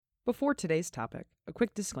Before today's topic, a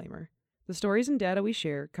quick disclaimer. The stories and data we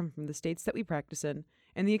share come from the states that we practice in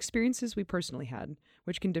and the experiences we personally had,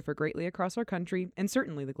 which can differ greatly across our country and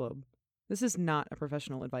certainly the globe. This is not a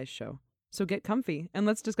professional advice show, so get comfy and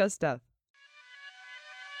let's discuss death.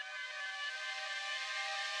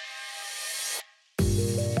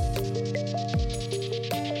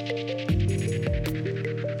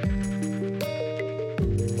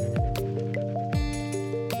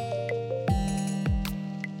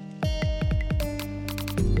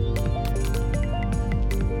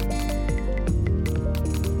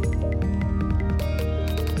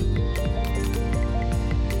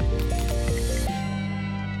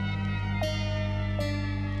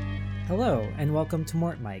 Hello, and welcome to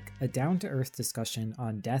Mort Mike, a down-to-earth discussion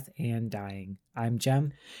on death and dying. I'm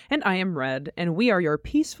Jem. And I am Red, and we are your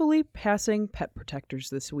peacefully passing pet protectors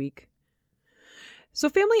this week. So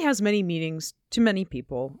family has many meanings to many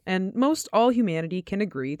people, and most all humanity can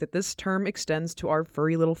agree that this term extends to our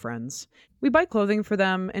furry little friends. We buy clothing for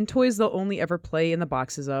them and toys they'll only ever play in the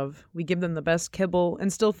boxes of. We give them the best kibble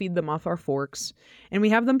and still feed them off our forks, and we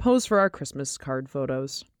have them pose for our Christmas card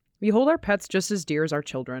photos. We hold our pets just as dear as our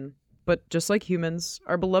children. But just like humans,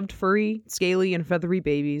 our beloved furry, scaly, and feathery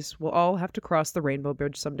babies will all have to cross the rainbow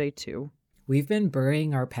bridge someday too. We've been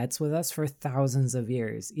burying our pets with us for thousands of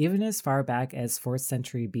years, even as far back as 4th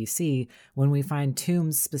century BC, when we find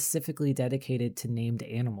tombs specifically dedicated to named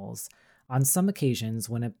animals. On some occasions,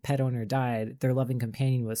 when a pet owner died, their loving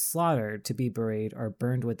companion was slaughtered to be buried or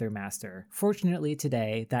burned with their master. Fortunately,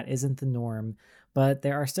 today, that isn't the norm, but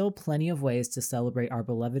there are still plenty of ways to celebrate our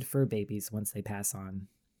beloved fur babies once they pass on.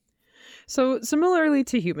 So, similarly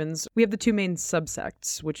to humans, we have the two main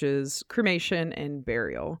subsects, which is cremation and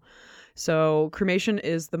burial. So, cremation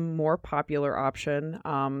is the more popular option.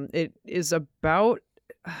 It is about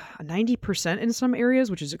 90% in some areas,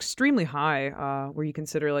 which is extremely high, where you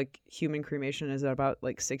consider like human cremation is at about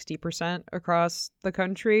like 60% across the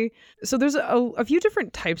country. So there's a few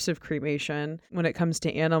different types of cremation. When it comes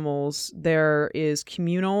to animals, there is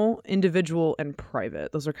communal, individual, and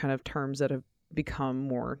private. Those are kind of terms that have become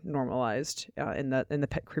more normalized in the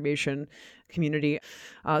pet cremation community.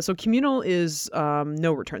 So communal is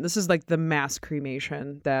no return. This is like the mass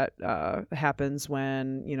cremation that happens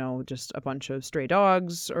when, just a bunch of stray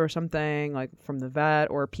dogs or something like from the vet,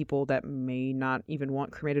 or people that may not even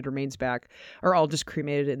want cremated remains back are all just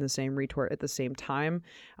cremated in the same retort at the same time.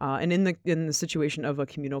 And in the situation of a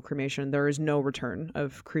communal cremation, there is no return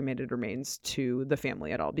of cremated remains to the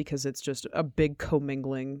family at all, because it's just a big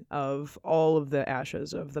commingling of all of the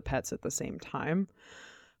ashes of the pets at the same time.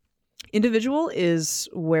 Individual is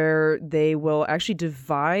where they will actually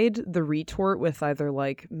divide the retort with either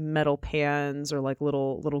like metal pans or like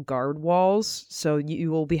little guard walls. So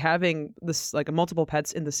you will be having this like multiple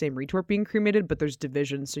pets in the same retort being cremated, but there's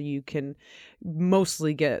division, so you can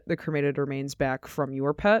mostly get the cremated remains back from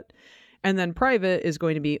your pet. And then private is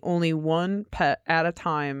going to be only one pet at a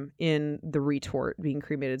time in the retort being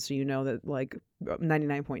cremated, so you know that like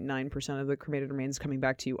 99.9% of the cremated remains coming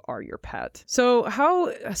back to you are your pet. So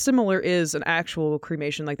how similar is an actual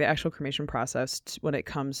cremation, like the actual cremation process when it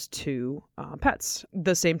comes to pets?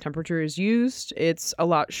 The same temperature is used. It's a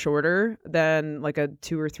lot shorter than like a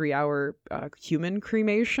 2 or 3 hour human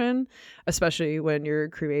cremation, especially when you're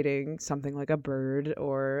cremating something like a bird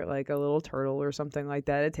or like a little turtle or something like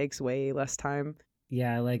that. It takes way less time.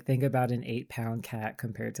 Yeah, like think about an 8-pound cat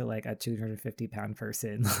compared to like a 250-pound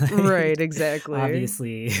person. Right, exactly.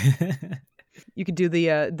 Obviously. You could do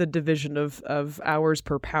the division of hours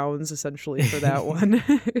per pounds essentially for that one.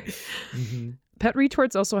 Mm-hmm. Pet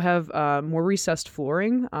retorts also have more recessed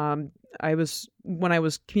flooring. When I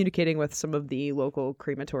was communicating with some of the local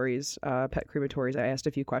crematories, pet crematories, I asked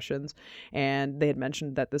a few questions, and they had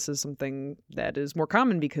mentioned that this is something that is more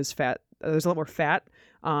common because there's a lot more fat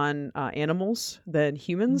on animals than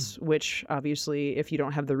humans, which obviously, if you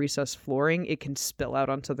don't have the recessed flooring, it can spill out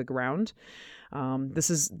onto the ground. This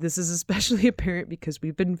is especially apparent because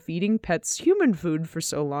we've been feeding pets human food for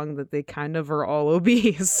so long that they kind of are all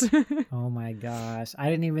obese. Oh my gosh. I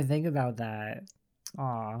didn't even think about that.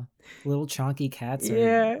 Aw, little chonky cats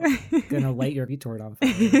are gonna light your retort on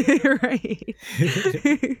fire. Right.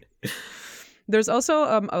 There's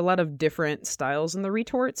also a lot of different styles in the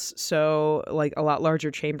retorts. So like a lot larger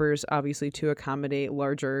chambers, obviously, to accommodate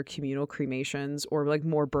larger communal cremations, or like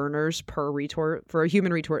more burners per retort. For a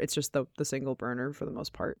human retort, it's just the single burner for the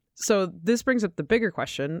most part. So this brings up the bigger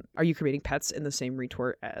question: are you cremating pets in the same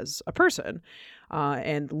retort as a person?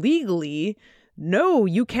 And legally, no,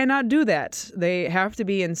 you cannot do that. They have to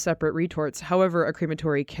be in separate retorts. However, a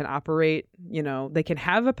crematory can operate, they can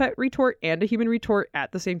have a pet retort and a human retort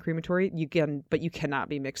at the same crematory. But you cannot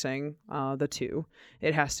be mixing the two.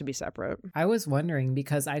 It has to be separate. I was wondering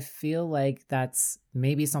because I feel like that's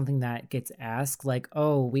maybe something that gets asked, like,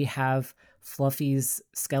 oh, we have Fluffy's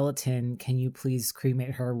skeleton. Can you please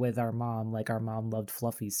cremate her with our mom? Like, our mom loved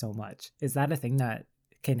Fluffy so much. Is that a thing that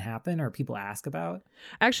can happen or people ask about?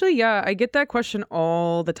 Actually, yeah, I get that question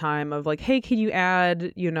all the time of like, hey, can you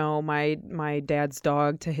add, my dad's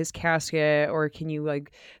dog to his casket, or can you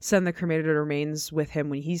like send the cremated remains with him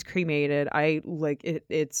when he's cremated? I like it.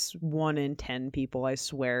 It's 1 in 10 people, I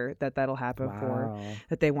swear, that'll happen for,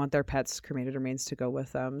 that they want their pets' cremated remains to go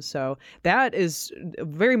with them. So that is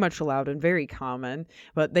very much allowed and very common,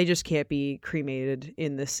 but they just can't be cremated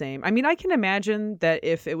in the same. I mean, I can imagine that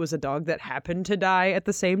if it was a dog that happened to die at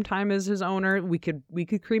the same time as his owner, we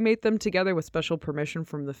could cremate them together with special permission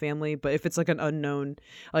from the family. But if it's like an unknown,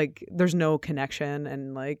 like there's no connection,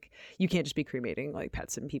 and like you can't just be cremating like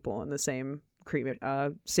pets and people in the same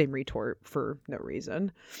same retort for no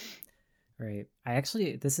reason. Right.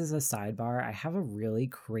 This is a sidebar. I have a really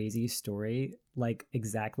crazy story, like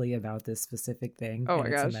exactly about this specific thing. Oh my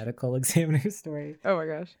gosh. It's a medical examiner story. Oh my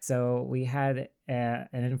gosh. So we had an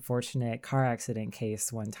unfortunate car accident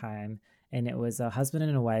case one time, and it was a husband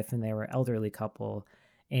and a wife, and they were an elderly couple.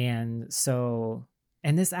 And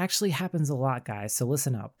this actually happens a lot, guys. So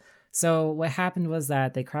listen up. So what happened was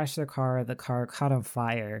that they crashed their car. The car caught on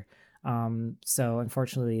fire. So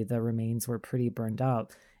unfortunately, the remains were pretty burned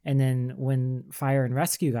up. And then when fire and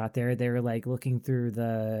rescue got there, they were like looking through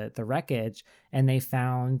the wreckage, and they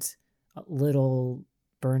found little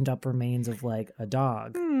burned up remains of like a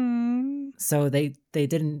dog. So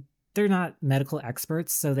they're not medical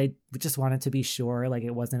experts, so they just wanted to be sure like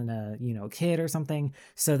it wasn't a kid or something.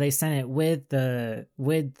 So they sent it with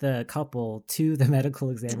the couple to the medical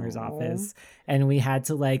examiner's office, and we had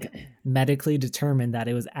to like medically determine that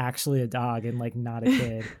it was actually a dog and like not a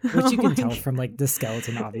kid, which you can tell from like the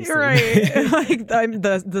skeleton, obviously. You're right. Like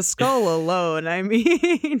the skull alone, I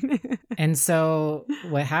mean. And so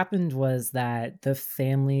what happened was that the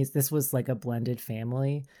families, this was like a blended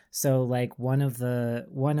family. So like one of the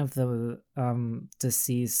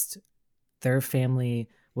deceased, their family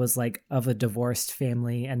was like of a divorced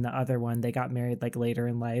family, and the other one, they got married like later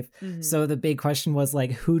in life. Mm-hmm. So the big question was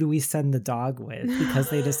like, who do we send the dog with? Because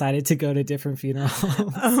they decided to go to different funeral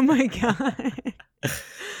homes. Oh my God.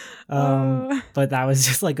 But that was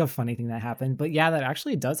just like a funny thing that happened. But yeah, that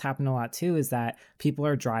actually does happen a lot too, is that people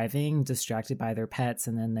are driving distracted by their pets,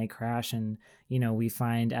 and then they crash, and we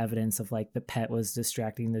find evidence of like the pet was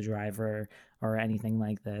distracting the driver or anything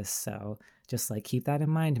like this. So just like keep that in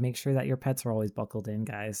mind. Make sure that your pets are always buckled in,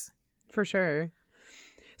 guys. For sure.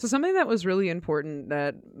 So something that was really important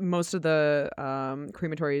that most of the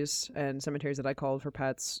crematories and cemeteries that I called for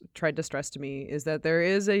pets tried to stress to me is that there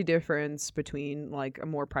is a difference between like a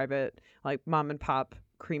more private, like mom and pop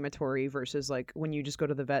crematory versus like when you just go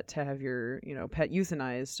to the vet to have your pet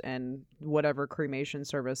euthanized, and whatever cremation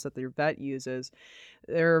service that your vet uses.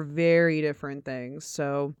 They're very different things.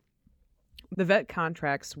 So the vet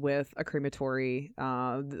contracts with a crematory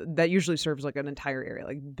that usually serves like an entire area,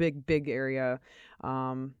 like big area,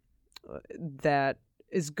 that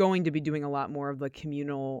is going to be doing a lot more of the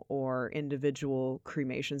communal or individual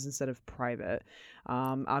cremations instead of private.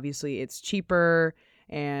 Obviously, it's cheaper,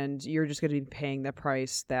 and you're just going to be paying the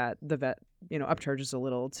price that the vet, upcharges a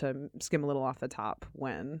little to skim a little off the top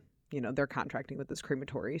when, they're contracting with this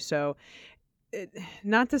crematory. So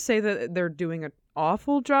not to say that they're doing an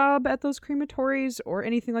awful job at those crematories or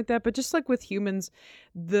anything like that, but just like with humans,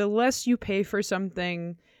 the less you pay for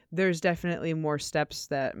something, there's definitely more steps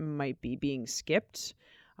that might be being skipped.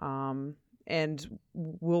 And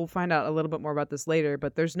we'll find out a little bit more about this later,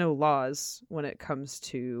 but there's no laws when it comes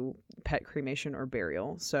to pet cremation or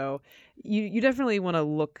burial. So you definitely want to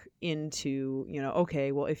look into,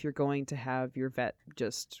 okay, well, if you're going to have your vet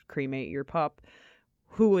just cremate your pup,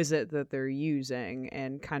 who is it that they're using,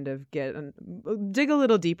 and kind of dig a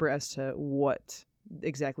little deeper as to what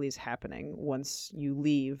exactly is happening once you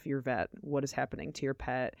leave your vet. What is happening to your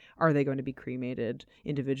pet? Are they going to be cremated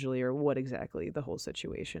individually, or what exactly the whole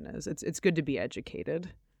situation is? It's good to be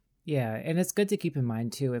educated. Yeah, and it's good to keep in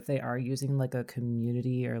mind too, if they are using like a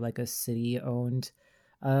community or like a city owned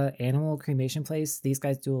animal cremation place, these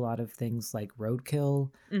guys do a lot of things like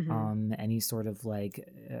roadkill, any sort of like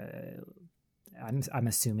I'm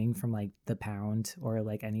assuming from like the pound or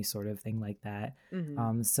like any sort of thing like that.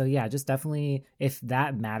 Mm-hmm. So yeah, just definitely if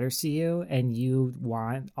that matters to you and you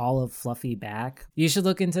want all of Fluffy back, you should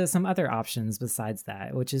look into some other options besides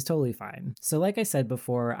that, which is totally fine. So like I said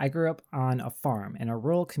before, I grew up on a farm in a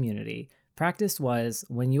rural community. Practice was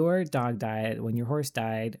when your dog died, when your horse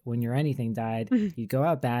died, when your anything died, you'd go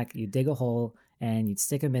out back, you'd dig a hole, and you'd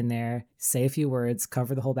stick them in there, say a few words,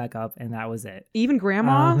 cover the hole back up, and that was it. Even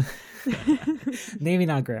grandma? Maybe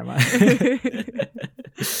not grandma.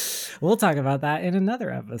 We'll talk about that in another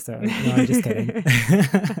episode. No, I'm just kidding.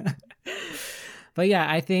 But yeah,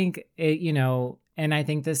 I think it, and I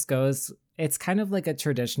think this goes, it's kind of like a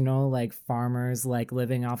traditional, like farmers, like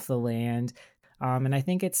living off the land. And I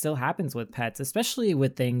think it still happens with pets, especially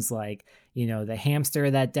with things like, the hamster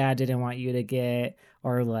that dad didn't want you to get,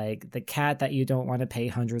 or like the cat that you don't want to pay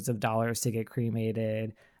hundreds of dollars to get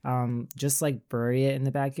cremated. Just like bury it in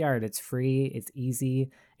the backyard. It's free, it's easy,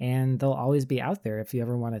 and they'll always be out there if you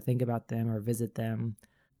ever want to think about them or visit them.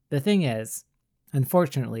 The thing is,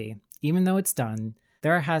 unfortunately, even though it's done,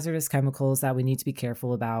 there are hazardous chemicals that we need to be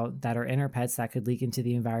careful about that are in our pets that could leak into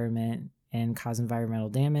the environment and cause environmental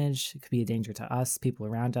damage. It could be a danger to us, people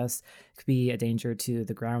around us. It could be a danger to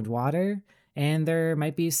the groundwater. And there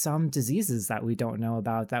might be some diseases that we don't know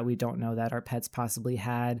about, that we don't know that our pets possibly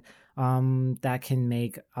had, that can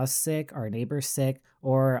make us sick, our neighbors sick,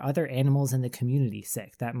 or other animals in the community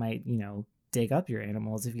sick that might, dig up your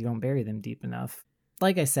animals if you don't bury them deep enough.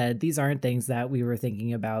 Like I said, these aren't things that we were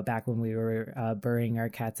thinking about back when we were burying our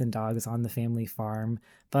cats and dogs on the family farm,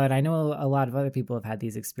 but I know a lot of other people have had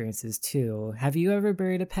these experiences too. Have you ever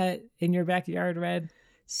buried a pet in your backyard, Red?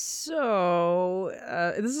 So,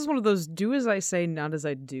 this is one of those do as I say, not as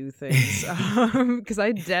I do things. Because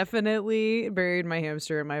I definitely buried my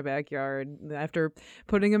hamster in my backyard. After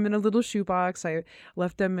putting him in a little shoebox, I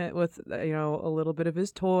left him with, a little bit of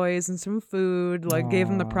his toys and some food, like gave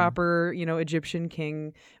him the proper, Egyptian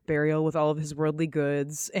king burial with all of his worldly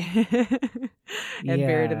goods and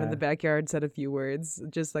buried him in the backyard, said a few words,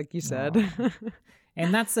 just like you said.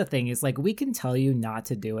 And that's the thing is like we can tell you not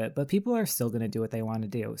to do it, but people are still going to do what they want to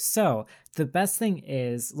do. So the best thing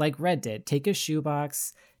is like Red did, take a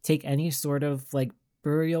shoebox, take any sort of like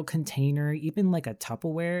burial container, even like a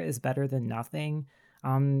Tupperware is better than nothing.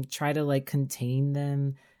 Try to like contain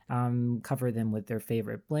them, cover them with their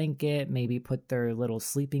favorite blanket, maybe put their little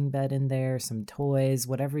sleeping bed in there, some toys,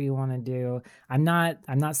 whatever you want to do. I'm not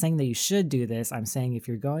saying that you should do this. I'm saying if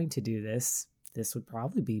you're going to do this would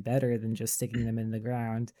probably be better than just sticking them in the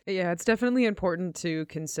ground. Yeah, it's definitely important to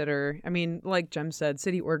consider. I mean, like Jem said,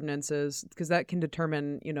 city ordinances, because that can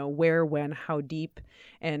determine, where, when, how deep,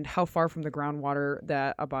 and how far from the groundwater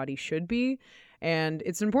that a body should be. And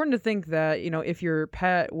it's important to think that, if your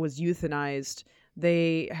pet was euthanized,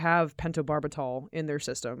 they have pentobarbital in their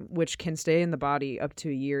system, which can stay in the body up to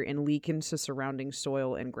a year and leak into surrounding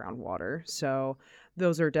soil and groundwater. So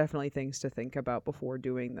those are definitely things to think about before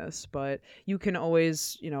doing this. But you can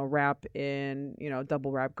always, wrap in,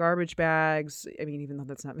 double wrap garbage bags. I mean, even though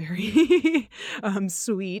that's not very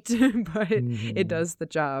sweet, but it does the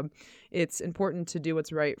job. It's important to do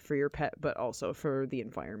what's right for your pet, but also for the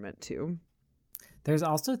environment too. There's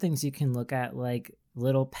also things you can look at, like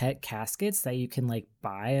little pet caskets that you can like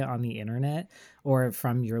buy on the internet or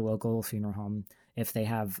from your local funeral home if they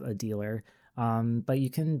have a dealer. But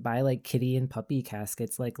you can buy like kitty and puppy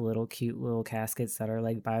caskets, like cute little caskets that are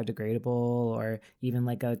like biodegradable, or even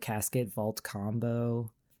like a casket vault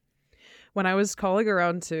combo. When I was calling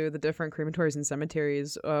around to the different crematories and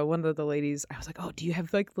cemeteries, one of the ladies, I was like, "Oh, do you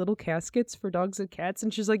have like little caskets for dogs and cats?"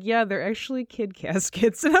 And she's like, "Yeah, they're actually kid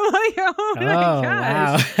caskets." And I'm like, "Oh my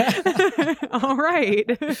gosh. Wow. All right."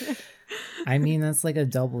 I mean, that's like a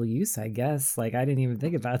double use, I guess. Like I didn't even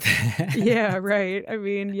think about that. Yeah, right. I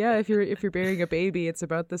mean, yeah, if you're burying a baby, it's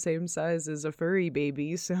about the same size as a furry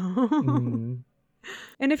baby, so.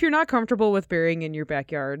 And if you're not comfortable with burying in your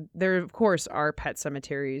backyard, there, of course, are pet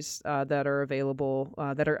cemeteries that are available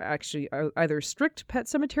that are actually either strict pet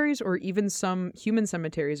cemeteries, or even some human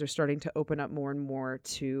cemeteries are starting to open up more and more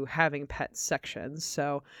to having pet sections.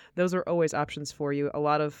 So those are always options for you. A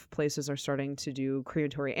lot of places are starting to do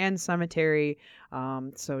crematory and cemetery.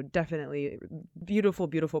 So definitely beautiful,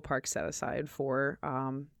 beautiful parks set aside for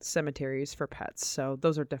cemeteries for pets. So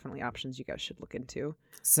those are definitely options you guys should look into.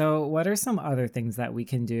 So what are some other things that we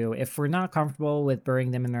can do if we're not comfortable with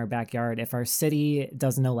burying them in our backyard, if our city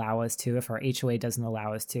doesn't allow us to, if our HOA doesn't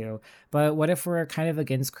allow us to? But what if we're kind of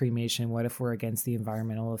against cremation? What if we're against the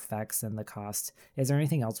environmental effects and the cost? Is there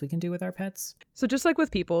anything else we can do with our pets? So just like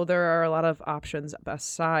with people, there are a lot of options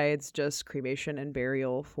besides just cremation and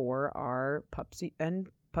burial for our pups and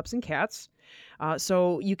pups and cats.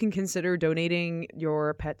 So you can consider donating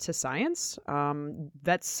your pet to science.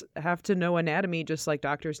 Vets have to know anatomy just like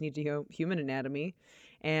doctors need to know human anatomy.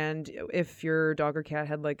 And if your dog or cat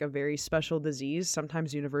had like a very special disease,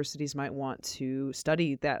 sometimes universities might want to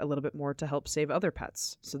study that a little bit more to help save other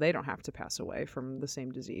pets so they don't have to pass away from the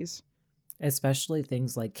same disease. Especially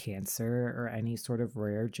things like cancer or any sort of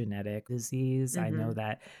rare genetic disease. I know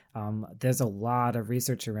that there's a lot of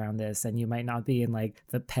research around this, and you might not be in like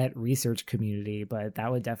the pet research community, but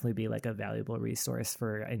that would definitely be like a valuable resource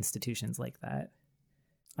for institutions like that.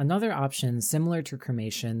 Another option similar to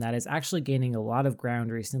cremation that is actually gaining a lot of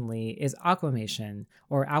ground recently is aquamation,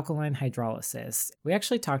 or alkaline hydrolysis. We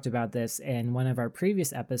actually talked about this in one of our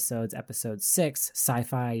previous episodes, episode 6,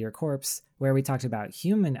 Sci-Fi Your Corpse, where we talked about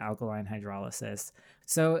human alkaline hydrolysis.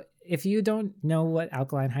 So if you don't know what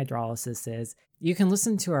alkaline hydrolysis is, you can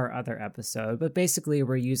listen to our other episode, but basically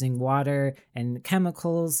we're using water and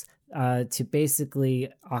chemicals to basically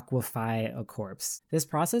aquify a corpse. This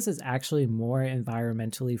process is actually more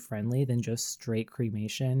environmentally friendly than just straight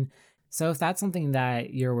cremation. So if that's something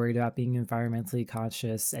that you're worried about being environmentally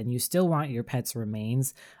conscious and you still want your pet's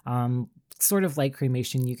remains, sort of like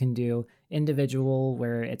cremation, you can do individual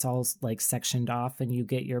where it's all like sectioned off and you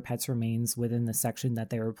get your pet's remains within the section that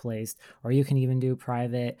they were placed, or you can even do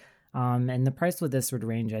private. And the price with this would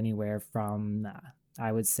range anywhere from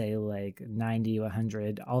I would say like 90,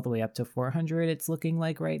 100, all the way up to 400 it's looking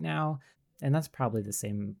like right now. And that's probably the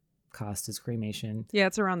same cost as cremation. Yeah,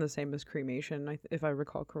 it's around the same as cremation, if I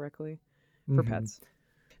recall correctly, for pets.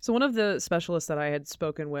 So one of the specialists that I had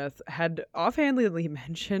spoken with had offhandedly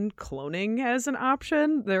mentioned cloning as an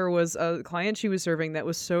option. There was a client she was serving that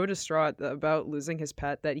was so distraught about losing his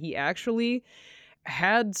pet that he actually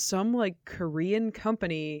had some like Korean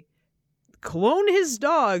company clone his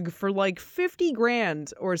dog for like 50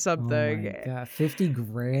 grand or something. Oh my God, 50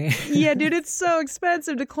 grand? Yeah, dude, it's so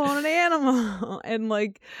expensive to clone an animal. And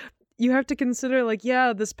like, you have to consider like,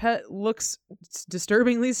 yeah, this pet looks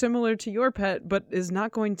disturbingly similar to your pet, but is not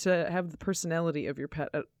going to have the personality of your pet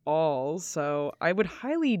at all. So I would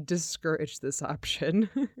highly discourage this option.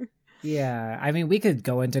 Yeah, I mean, we could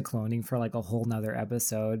go into cloning for like a whole nother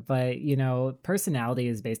episode, but you know, personality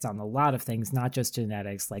is based on a lot of things, not just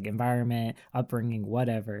genetics, like environment, upbringing,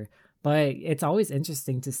 whatever. But it's always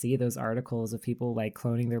interesting to see those articles of people like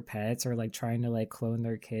cloning their pets or like trying to like clone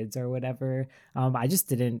their kids or whatever.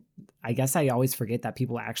 I guess I always forget that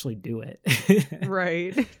people actually do it.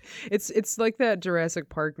 Right. It's like that Jurassic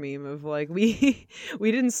Park meme of like, we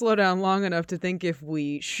didn't slow down long enough to think if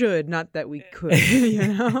we should, not that we could, you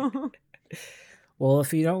know? Well,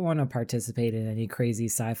 if you don't want to participate in any crazy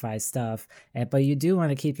sci-fi stuff, but you do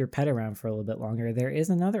want to keep your pet around for a little bit longer, there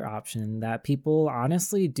is another option that people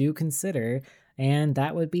honestly do consider, and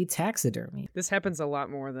that would be taxidermy. This happens a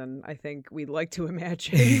lot more than I think we'd like to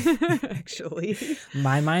imagine, actually.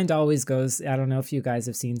 My mind always goes, I don't know if you guys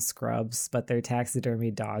have seen Scrubs, but their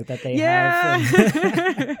taxidermy dog that they have.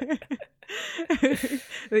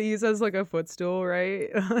 They use as like a footstool,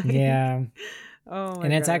 right? Yeah. Oh my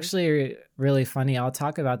And it's gosh. actually really funny. I'll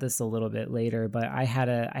talk about this a little bit later, but I had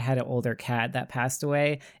an older cat that passed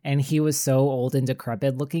away, and he was so old and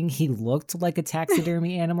decrepit looking. He looked like a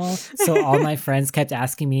taxidermy animal. So all my friends kept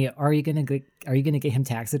asking me, "Are you gonna get him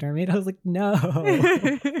taxidermied?" I was like, "No."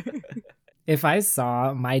 If I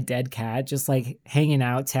saw my dead cat just like hanging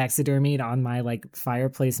out taxidermied on my like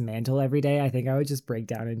fireplace mantle every day, I think I would just break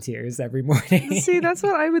down in tears every morning. See, that's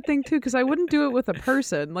what I would think too, because I wouldn't do it with a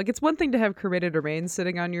person. Like, it's one thing to have cremated remains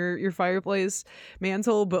sitting on your fireplace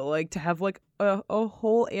mantle, but like to have like a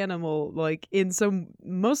whole animal like in some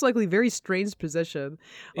most likely very strange position.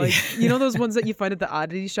 Like, you know those ones that you find at the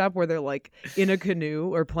oddity shop where they're like in a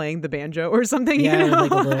canoe or playing the banjo or something? Yeah, you know?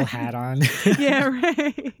 with like a little hat on. Yeah,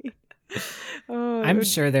 right. Oh, I'm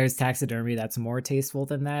sure there's taxidermy that's more tasteful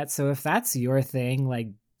than that. So if that's your thing, like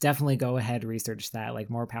definitely go ahead, research that, like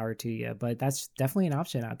more power to you. But that's definitely an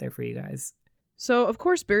option out there for you guys. So, of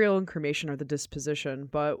course, burial and cremation are the disposition,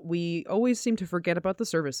 but we always seem to forget about the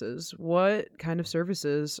services. What kind of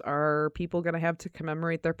services are people going to have to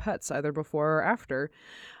commemorate their pets, either before or after?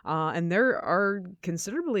 And there are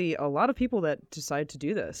considerably a lot of people that decide to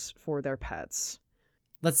do this for their pets.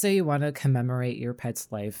 Let's say you want to commemorate your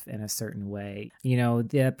pet's life in a certain way. You know,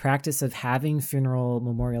 the practice of having funeral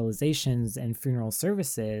memorializations and funeral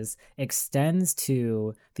services extends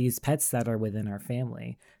to these pets that are within our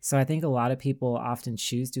family. So I think a lot of people often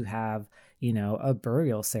choose to have, you know, a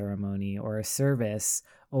burial ceremony or a service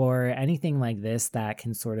or anything like this that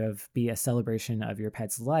can sort of be a celebration of your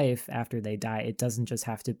pet's life after they die. It doesn't just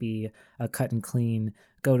have to be a cut and clean,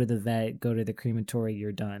 go to the vet, go to the crematory,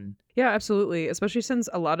 you're done. Yeah, absolutely. Especially since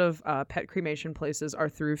a lot of pet cremation places are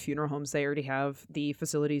through funeral homes. They already have the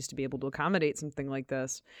facilities to be able to accommodate something like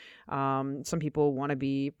this. Some people want to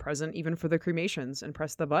be present even for the cremations and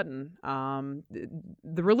press the button.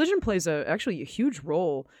 The religion plays actually a huge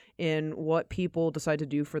role in what people decide to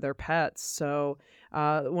do for their pets. So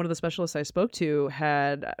one of the specialists I spoke to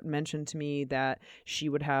had mentioned to me that she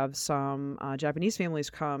would have some Japanese families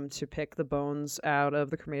come to pick the bones out of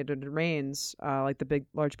the cremated remains, like the big,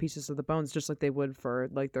 large pieces of the bones, just like they would for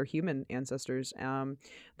like their human ancestors.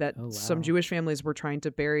 That Oh, some wow. Jewish families were trying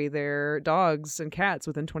to bury their dogs and cats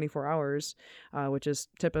within 24 hours, which is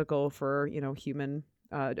typical for human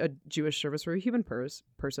a Jewish service for a human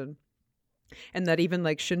person. And that even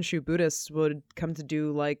like Shinshu Buddhists would come to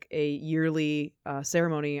do like a yearly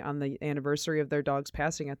ceremony on the anniversary of their dog's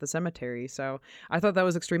passing at the cemetery. So I thought that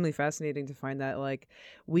was extremely fascinating to find that like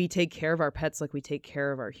we take care of our pets like we take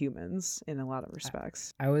care of our humans in a lot of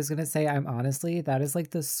respects. I was going to say, that is like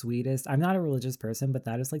the sweetest. I'm not a religious person, but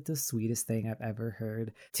that is like the sweetest thing I've ever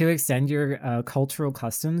heard. To extend your cultural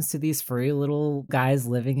customs to these furry little guys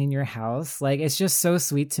living in your house. Like, it's just so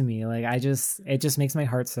sweet to me. Like, it just makes my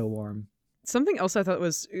heart so warm. Something else I thought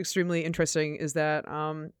was extremely interesting is that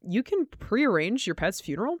you can prearrange your pet's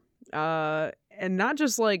funeral and not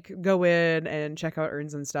just like go in and check out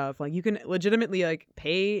urns and stuff. Like you can legitimately like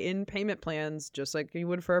pay in payment plans just like you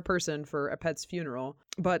would for a person for a pet's funeral.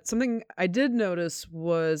 But something I did notice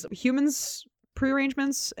was humans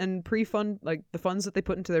prearrangements and pre-fund, like the funds that they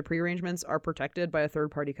put into their prearrangements are protected by a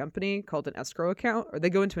third-party company called an escrow account, or they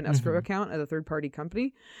go into an escrow account at a third-party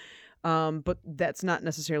company. But that's not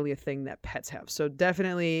necessarily a thing that pets have. So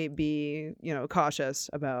definitely be, cautious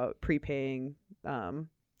about prepaying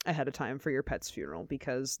ahead of time for your pet's funeral,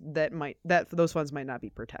 because those funds might not be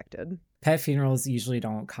protected. Pet funerals usually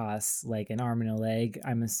don't cost like an arm and a leg,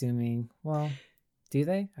 I'm assuming. Well, do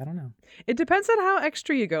they? I don't know. It depends on how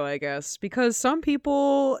extra you go, I guess, because some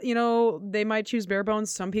people, they might choose bare bones.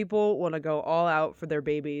 Some people want to go all out for their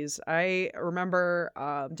babies. I remember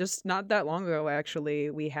just not that long ago, actually,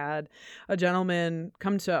 we had a gentleman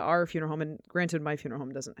come to our funeral home, and granted, my funeral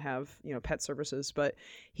home doesn't have, pet services, but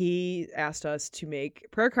he asked us to make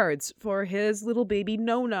prayer cards for his little baby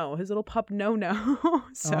No-No, his little pup No-No.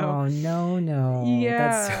 So, oh, no.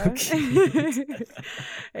 yeah. That's so cute.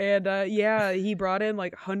 And he brought in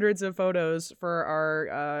like hundreds of photos for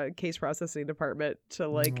our case processing department to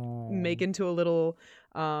like make into a little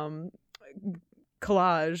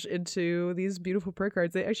collage into these beautiful prayer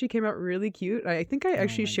cards. They actually came out really cute. I think I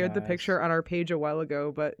actually shared the picture on our page a while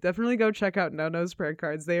ago, but definitely go check out No-No's prayer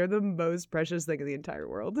cards. They are the most precious thing in the entire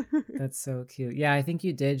world. That's so cute. Yeah, I think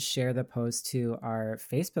you did share the post to our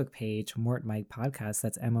Facebook page, Mort Mike Podcast.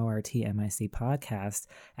 That's MORTMIC Podcast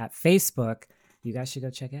at Facebook. You guys should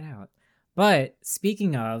go check it out. But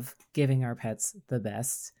speaking of giving our pets the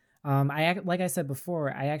best, like I said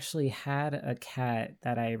before, I actually had a cat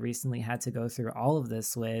that I recently had to go through all of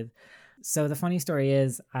this with. So the funny story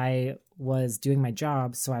is I was doing my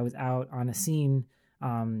job, so I was out on a scene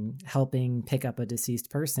helping pick up a deceased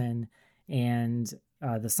person, and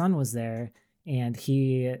the son was there, and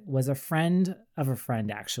he was a friend of a friend,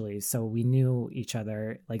 actually. So we knew each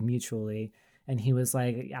other like mutually. And he was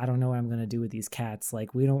like, I don't know what I'm going to do with these cats.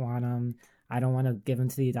 Like, we don't want them. I don't want to give them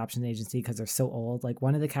to the adoption agency because they're so old. Like,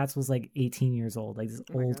 one of the cats was like 18 years old, like this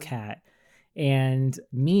old cat. And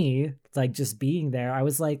me, like, just being there, I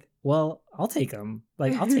was like, well, I'll take him.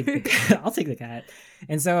 Like, I'll take the cat. I'll take the cat.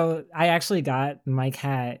 And so I actually got my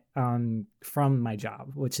cat from my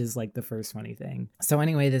job, which is like the first funny thing. So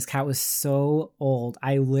anyway, this cat was so old.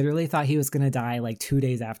 I literally thought he was going to die like 2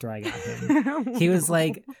 days after I got him. He was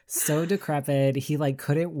like so decrepit. He like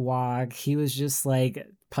couldn't walk. He was just like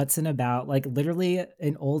putzing about, like literally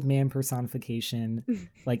an old man personification,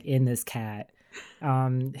 like in this cat.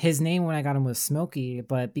 His name when I got him was Smokey,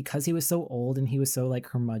 but because he was so old and he was so like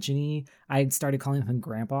curmudgeon-y, I started calling him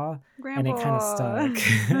Grandpa. And it kind of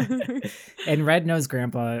stuck. And Red knows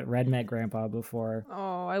Grandpa. Red met Grandpa before.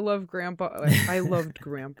 Oh, I love Grandpa. I loved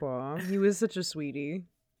Grandpa. He was such a sweetie.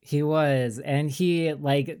 He was, and he,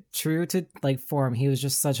 like, true to like form, he was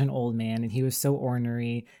just such an old man, and he was so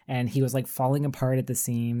ornery, and he was like falling apart at the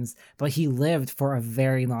seams, but he lived for a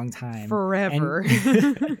very long time. Forever.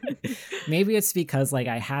 And maybe it's because like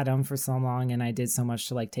I had him for so long and I did so much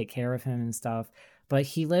to like take care of him and stuff, but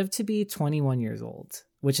he lived to be 21 years old,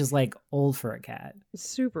 which is like old for a cat.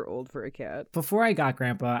 Super old for a cat. Before I got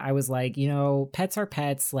Grandpa, I was like, pets are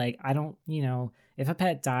pets. Like, I don't, if a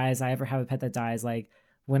pet dies, I ever have a pet that dies, like,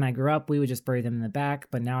 when I grew up, we would just bury them in the back.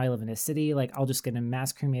 But now I live in a city. Like, I'll just get them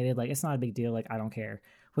mass cremated. Like, it's not a big deal. Like, I don't care.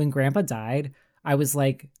 When Grandpa died, I was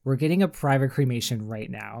like, we're getting a private cremation right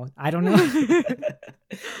now. I don't know.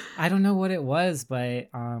 I don't know what it was, but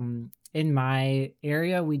in my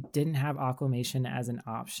area, we didn't have aquamation as an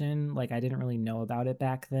option. Like, I didn't really know about it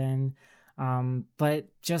back then. But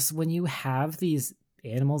just when you have these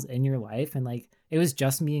animals in your life, and like, it was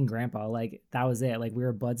just me and Grandpa, like, that was it. Like, we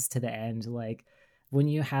were buds to the end. Like, when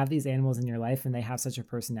you have these animals in your life and they have such a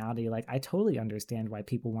personality, like, I totally understand why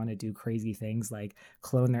people want to do crazy things like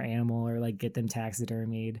clone their animal or like get them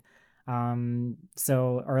taxidermied.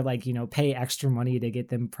 Or like, pay extra money to get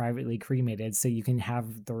them privately cremated so you can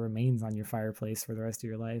have the remains on your fireplace for the rest of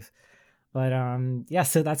your life. But yeah,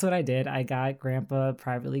 so that's what I did. I got Grandpa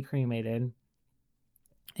privately cremated,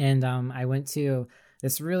 and I went to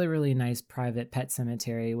this really, really nice private pet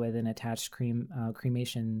cemetery with an attached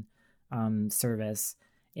cremation service.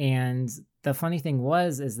 And the funny thing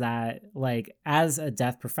is that, like, as a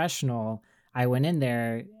death professional, I went in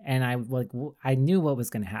there and I knew what was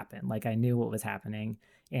going to happen. Like, I knew what was happening,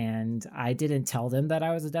 and I didn't tell them that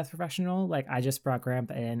I was a death professional. Like, I just brought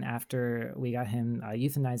Grandpa in after we got him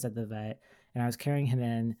euthanized at the vet, and I was carrying him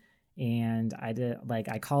in, and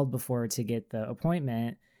I called before to get the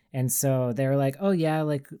appointment. And so they were like, oh yeah,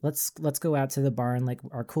 like, let's go out to the barn. Like,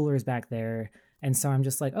 our cooler's back there. And so I'm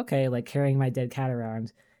just like, okay, like, carrying my dead cat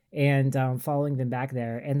around and following them back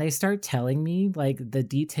there. And they start telling me like the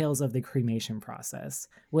details of the cremation process,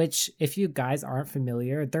 which, if you guys aren't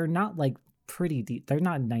familiar, they're not like they're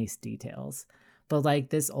not nice details. But like,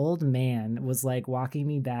 this old man was like walking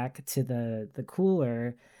me back to the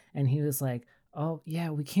cooler, and he was like, oh yeah,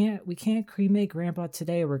 we can't cremate Grandpa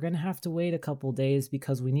today. We're gonna have to wait a couple days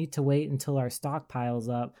because we need to wait until our stock piles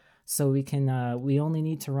up. So we can we only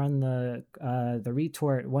need to run the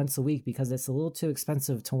retort once a week because it's a little too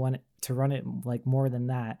expensive to run it like more than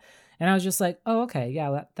that. And I was just like, oh, okay,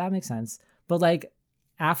 yeah, that makes sense. But like,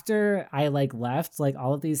 after I like left, like,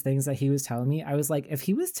 all of these things that he was telling me, I was like, if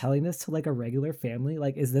he was telling this to like a regular family,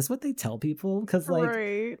 like, is this what they tell people? Because like,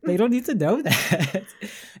 right. They don't need to know that.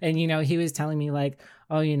 And he was telling me like,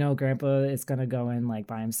 oh, Grandpa is gonna go in like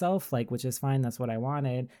by himself, like, which is fine. That's what I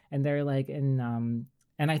wanted. And they're like,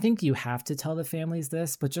 and I think you have to tell the families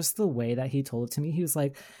this, but just the way that he told it to me, he was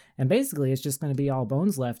like, and basically it's just going to be all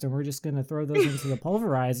bones left, and we're just going to throw those into the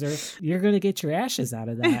pulverizer. You're going to get your ashes out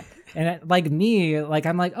of that. And like me, like,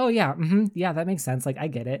 I'm like, oh yeah, yeah, that makes sense. Like, I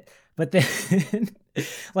get it. But then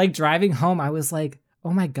like, driving home, I was like,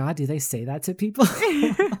 oh my God, do they say that to people?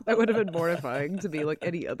 That would have been mortifying to be like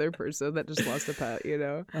any other person that just lost a pet,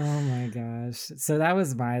 Oh my gosh. So that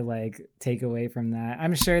was my like takeaway from that.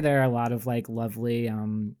 I'm sure there are a lot of like lovely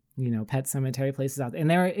pet cemetery places out there.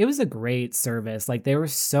 And it was a great service. Like, they were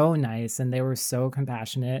so nice and they were so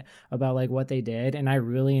compassionate about like what they did. And I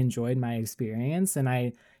really enjoyed my experience. And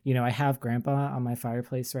I have Grandpa on my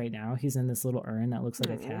fireplace right now. He's in this little urn that looks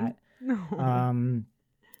like a cat.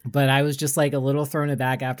 But I was just like a little thrown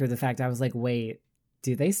aback after the fact. I was like, wait,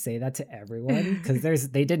 do they say that to everyone? Because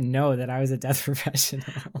they didn't know that I was a death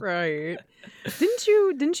professional. Right.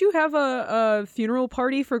 Didn't you have a funeral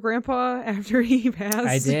party for Grandpa after he passed?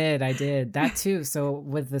 I did that too. So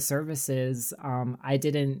with the services, I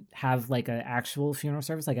didn't have like an actual funeral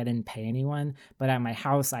service. Like, I didn't pay anyone, but at my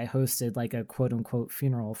house, I hosted like a quote unquote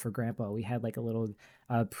funeral for Grandpa. We had like a little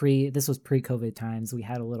this was pre-COVID times. We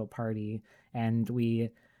had a little party, and we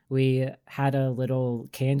had a little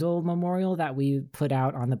candle memorial that we put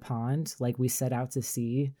out on the pond, like we set out to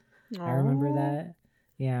sea. Aww. I remember that.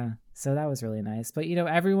 Yeah. So that was really nice. But,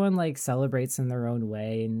 everyone like celebrates in their own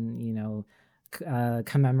way, and,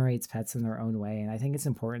 commemorates pets in their own way. And I think it's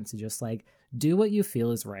important to just like do what you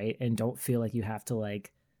feel is right, and don't feel like you have to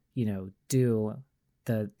like, do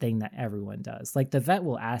the thing that everyone does. Like, the vet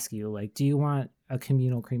will ask you, like, do you want a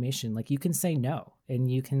communal cremation? Like, you can say no, and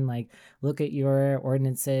you can like look at your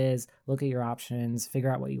ordinances, look at your options,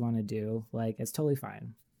 figure out what you want to do. Like, it's totally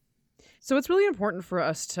fine. So it's really important for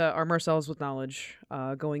us to arm ourselves with knowledge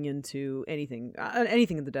going into anything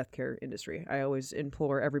in the death care industry. I always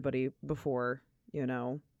implore everybody before,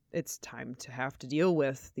 it's time to have to deal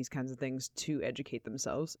with these kinds of things, to educate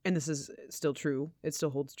themselves. And this is still true. It still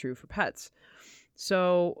holds true for pets.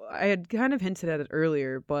 So I had kind of hinted at it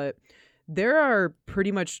earlier, but there are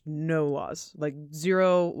pretty much no laws, like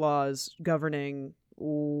 0 laws governing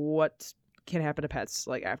what can happen to pets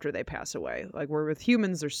like after they pass away. Like where with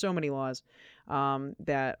humans, there's so many laws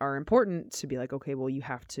that are important to be like, okay, well, you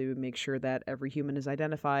have to make sure that every human is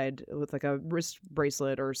identified with like a wrist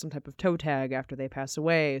bracelet or some type of toe tag after they pass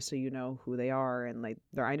away, so you know who they are and like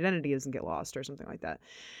their identity doesn't get lost or something like that.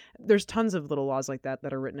 There's tons of little laws like that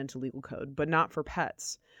that are written into legal code, but not for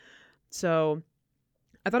pets. So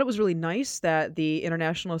I thought it was really nice that the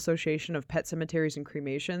International Association of Pet Cemeteries and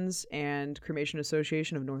Cremations and Cremation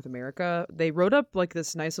Association of North America, they wrote up like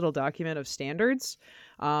this nice little document of standards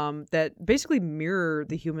that basically mirror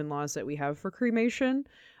the human laws that we have for cremation.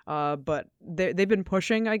 But they've been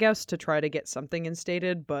pushing, I guess, to try to get something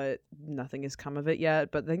instated, but nothing has come of it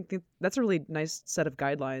yet. But I think that's a really nice set of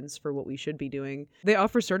guidelines for what we should be doing. They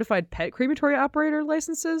offer certified pet crematory operator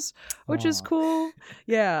licenses, which is cool.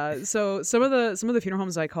 Yeah. So some of the funeral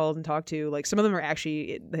homes I called and talked to, like some of them are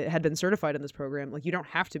actually had been certified in this program. Like you don't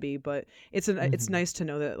have to be, but it's nice to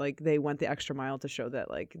know that like they went the extra mile to show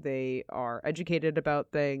that like they are educated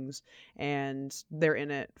about things and they're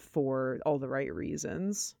in it for all the right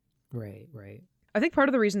reasons. Right, right. I think part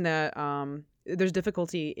of the reason that there's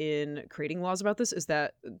difficulty in creating laws about this is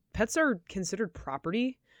that pets are considered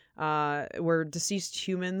property, where deceased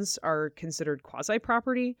humans are considered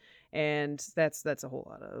quasi-property, and that's a whole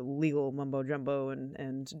lot of legal mumbo jumbo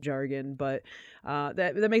and jargon. But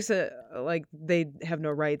that makes it like they have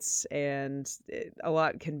no rights, and a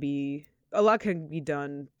lot can be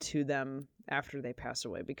done to them after they pass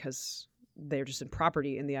away because they're just in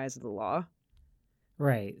property in the eyes of the law.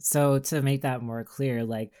 Right. So to make that more clear,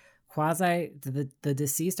 like the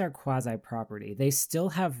deceased are quasi property. They still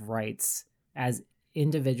have rights as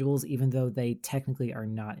individuals, even though they technically are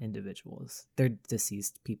not individuals. They're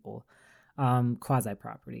deceased people. Quasi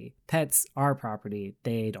property. Pets are property.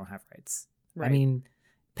 They don't have rights. Right. I mean,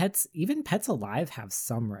 even pets alive have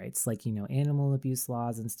some rights, like, you know, animal abuse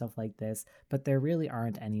laws and stuff like this, but there really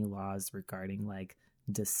aren't any laws regarding like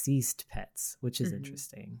deceased pets, which is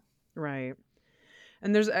interesting. Right.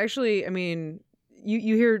 And there's actually, I mean,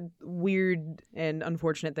 you hear weird and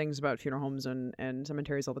unfortunate things about funeral homes and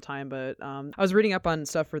cemeteries all the time, but I was reading up on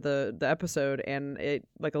stuff for the episode, and it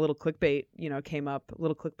like a little clickbait,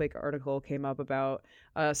 article came up about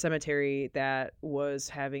a cemetery that was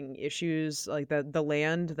having issues, like the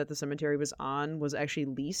land that the cemetery was on was actually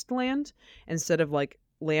leased land instead of like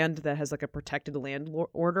land that has like a protected land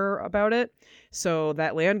order about it. So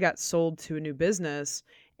that land got sold to a new business.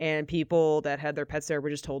 And people that had their pets there were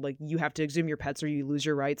just told, like, you have to exhume your pets or you lose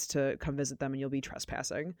your rights to come visit them and you'll be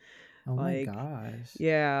trespassing. Oh my gosh.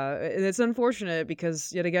 Yeah. It's unfortunate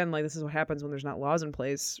because, yet again, like, this is what happens when there's not laws in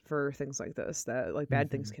place for things like this, that, like, bad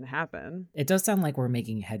things can happen. It does sound like we're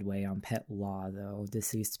making headway on pet law, though,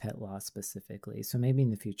 deceased pet law specifically. So maybe in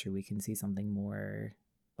the future we can see something more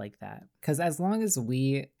like that, because as long as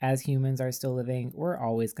we as humans are still living, we're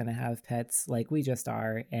always going to have pets, like we just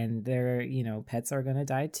are, and they're, you know, pets are going to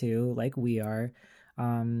die too, like we are.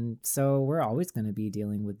 So we're always going to be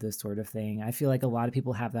dealing with this sort of thing. I feel like a lot of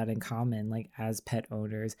people have that in common, like as pet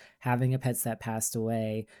owners, having a pet that passed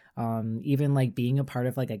away, even like being a part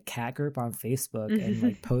of like a cat group on Facebook and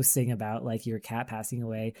like posting about like your cat passing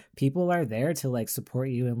away. People are there to like support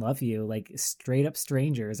you and love you. Like straight up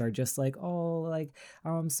strangers are just like, oh, like,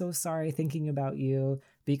 I'm so sorry, thinking about you,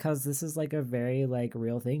 because this is like a very like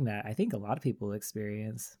real thing that I think a lot of people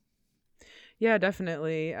experience. Yeah,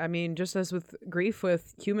 definitely. I mean, just as with grief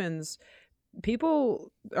with humans,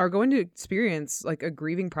 people are going to experience like a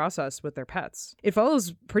grieving process with their pets. It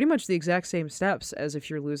follows pretty much the exact same steps as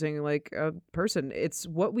if you're losing like a person. It's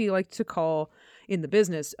what we like to call in the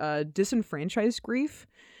business disenfranchised grief,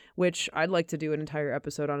 which I'd like to do an entire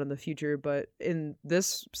episode on in the future. But in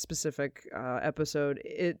this specific episode,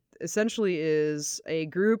 it essentially is a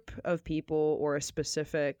group of people or a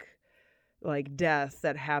specific like death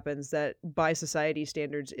that happens that by society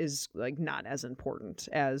standards is like not as important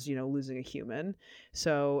as, you know, losing a human.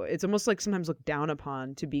 So it's almost like sometimes looked down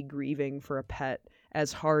upon to be grieving for a pet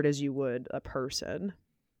as hard as you would a person.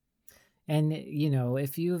 And, you know,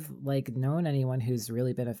 if you've like known anyone who's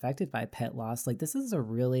really been affected by pet loss, like this is a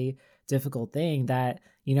really difficult thing that,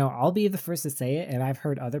 you know, I'll be the first to say it, and I've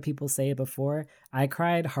heard other people say it before. I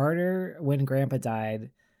cried harder when Grandpa died,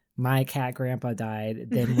 my cat Grandpa died,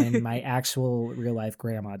 than when my actual real life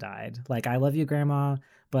grandma died. Like, I love you, Grandma,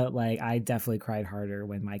 but like I definitely cried harder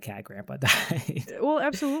when my cat Grandpa died. Well,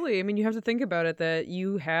 absolutely. I mean, you have to think about it that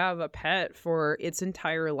you have a pet for its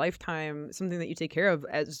entire lifetime, something that you take care of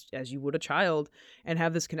as you would a child, and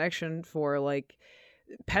have this connection for like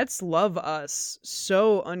pets love us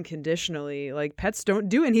so unconditionally. Like, pets don't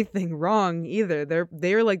do anything wrong either.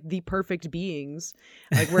 They're like the perfect beings.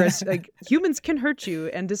 Like, whereas like humans can hurt you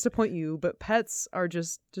and disappoint you, but pets are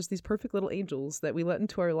just these perfect little angels that we let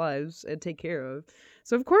into our lives and take care of.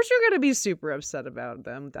 So of course you're gonna be super upset about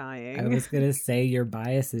them dying. I was gonna say your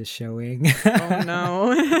bias is showing. Oh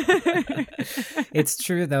no. It's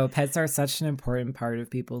true though. Pets are such an important part of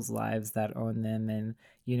people's lives that own them, and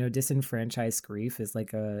disenfranchised grief is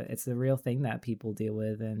it's a real thing that people deal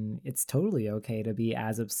with, and it's totally okay to be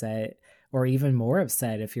as upset or even more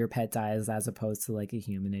upset if your pet dies as opposed to like a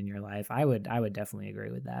human in your life. I would definitely agree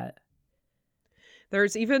with that.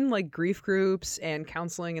 There's even like grief groups and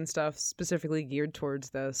counseling and stuff specifically geared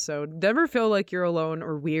towards this. So never feel like you're alone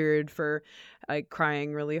or weird for like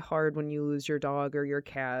crying really hard when you lose your dog or your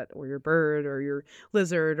cat or your bird or your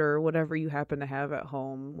lizard or whatever you happen to have at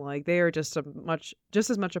home. Like, they are just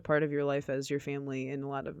as much a part of your life as your family in a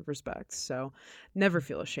lot of respects. So never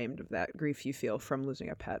feel ashamed of that grief you feel from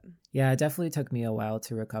losing a pet. Yeah, it definitely took me a while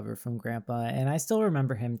to recover from Grandpa, and I still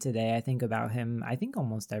remember him today. I think about him,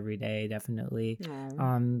 almost every day, definitely.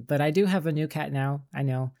 But I do have a new cat now, I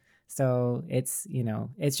know. So it's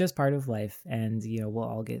just part of life, and we'll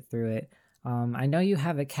all get through it. I know you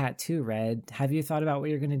have a cat too, Red. Have you thought about what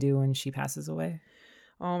you're going to do when she passes away?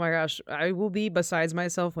 Oh my gosh, I will be besides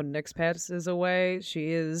myself when Nyx passes away.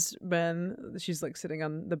 She's like sitting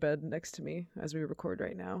on the bed next to me as we record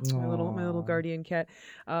right now. My little guardian cat.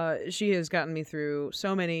 She has gotten me through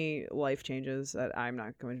so many life changes that I'm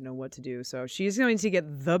not going to know what to do. So she's going to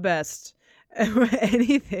get the best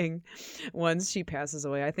anything once she passes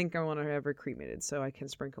away. I think I want to have her cremated so I can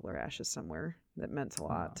sprinkle her ashes somewhere. That meant a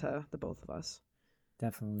lot to the both of us.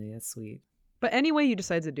 Definitely, that's sweet. But any way you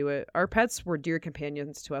decide to do it, our pets were dear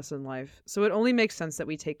companions to us in life, so it only makes sense that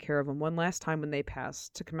we take care of them one last time when they pass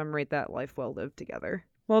to commemorate that life well lived together.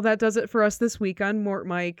 Well, that does it for us this week on Mort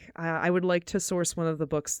Mike. I would like to source one of the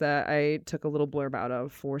books that I took a little blurb out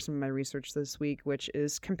of for some of my research this week, which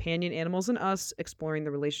is Companion Animals and Us, Exploring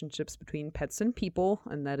the Relationships Between Pets and People,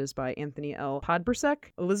 and that is by Anthony L.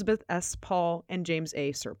 Podbersek, Elizabeth S. Paul, and James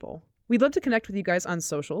A. Serpel. We'd love to connect with you guys on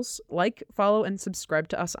socials. Like, follow, and subscribe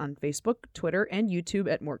to us on Facebook, Twitter, and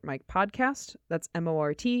YouTube at Mort Mike Podcast. That's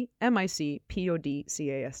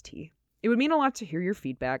MortMicPodcast. It would mean a lot to hear your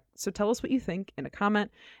feedback, so tell us what you think in a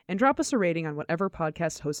comment and drop us a rating on whatever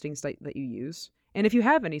podcast hosting site that you use. And if you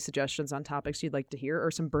have any suggestions on topics you'd like to hear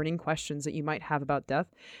or some burning questions that you might have about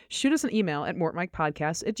death, shoot us an email at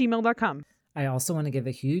mortmikepodcast@gmail.com. I also want to give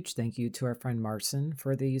a huge thank you to our friend Marson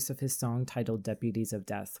for the use of his song titled Deputies of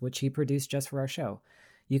Death, which he produced just for our show.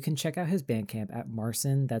 You can check out his Bandcamp at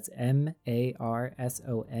Marson, that's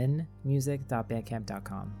MARSON,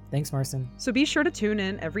 music.bandcamp.com. Thanks, Marson. So be sure to tune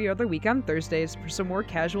in every other week on Thursdays for some more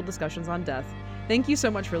casual discussions on death. Thank you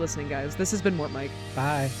so much for listening, guys. This has been Mort Mike.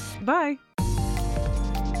 Bye. Bye.